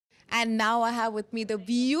And now I have with me the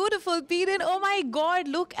beautiful Peden. Oh my God,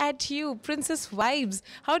 look at you, princess vibes.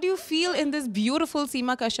 How do you feel in this beautiful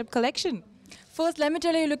Seema Kashyap collection? First, let me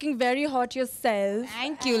tell you, you're looking very hot yourself.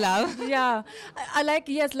 Thank you, love. Yeah, I like,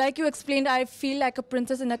 yes, like you explained, I feel like a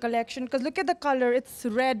princess in a collection because look at the color, it's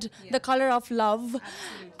red, the color of love.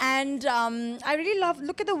 And I really love,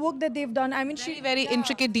 look at the work that they've done. I mean, Very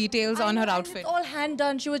intricate details on her outfit. It's all hand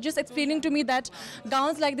done. She was just explaining to me that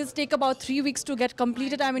gowns like this take about 3 weeks to get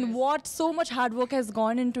completed. I mean, so much hard work has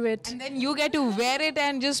gone into it. And then you get to wear it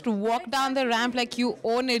and just walk down the ramp like you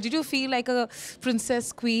own it. Did you feel like a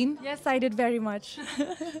princess queen? Yes, I did very much.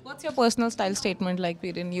 What's your personal style statement like,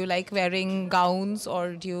 Peden? You like wearing gowns,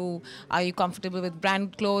 or are you comfortable with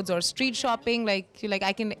brand clothes or street shopping? Like,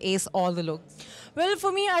 I can ace all the looks. Well,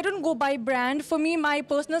 for me, I don't go by brand. For me, my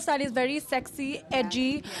personal style is very sexy,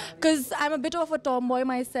 edgy, because I'm a bit of a tomboy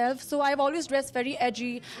myself. So I've always dressed very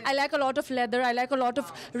edgy. I like a lot of leather. I like a lot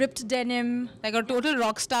of ripped denim. Like a total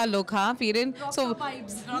rock star look, huh, Peden? Rockstar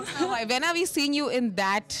vibes. Rockstar vibe. When are we seeing you in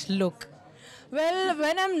that look? Well,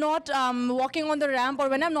 when I'm not walking on the ramp or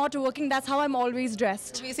when I'm not working, that's how I'm always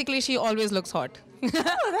dressed. Basically, she always looks hot. Oh,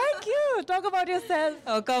 thank you. Talk about yourself.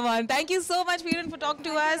 Oh, come on. Thank you so much, Peden, for talking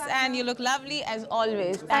to us. And you look lovely as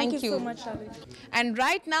always. Thank you so much, Ravi. And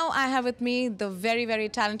right now, I have with me the very, very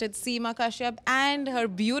talented Seema Kashyap and her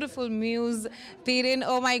beautiful muse, Peden.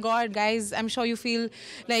 Oh my God, guys, I'm sure you feel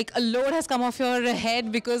like a load has come off your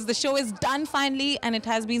head because the show is done finally and it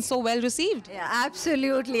has been so well received. Yeah,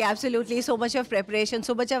 absolutely, absolutely. So much of preparation,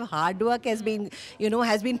 so much of hard work has been,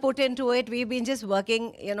 has been put into it. We've been just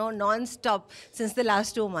working, non-stop since the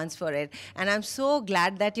last 2 months for it. And I'm so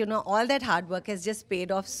glad that, all that hard work has just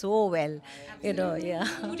paid off so well, yeah.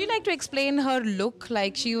 Would you like to explain her look?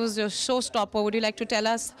 Like, she was a showstopper. Would you like to tell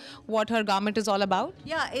us what her garment is all about?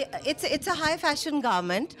 Yeah, it's a high fashion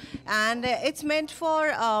garment, and it's meant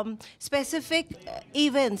for specific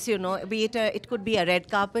events, be it it could be a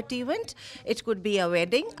red carpet event, it could be a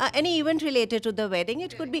wedding, any event related to the wedding,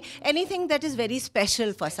 it could be anything that is very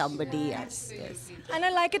special for somebody. Yes. And I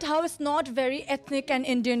like it how it's not very ethnic and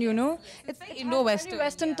Indian, It's Indo-Western. Very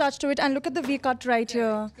Western touch to it. And look at the V-cut right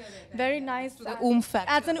here. Very nice. The oomph factor.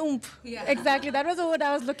 Adds an oomph. Yeah. Exactly. That was the word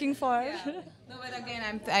I was looking for. Yeah. No, but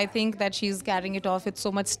again, I think that she's carrying it off with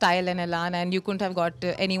so much style and elan, and you couldn't have got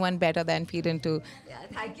anyone better than Peden to. Yeah,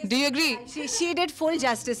 thank you. Do you agree? She did full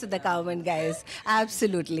justice to the garment, guys.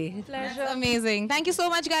 Absolutely. Pleasure. That's amazing. Thank you so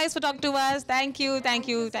much, guys, for talking to us. Thank you, thank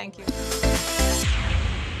you, thank you.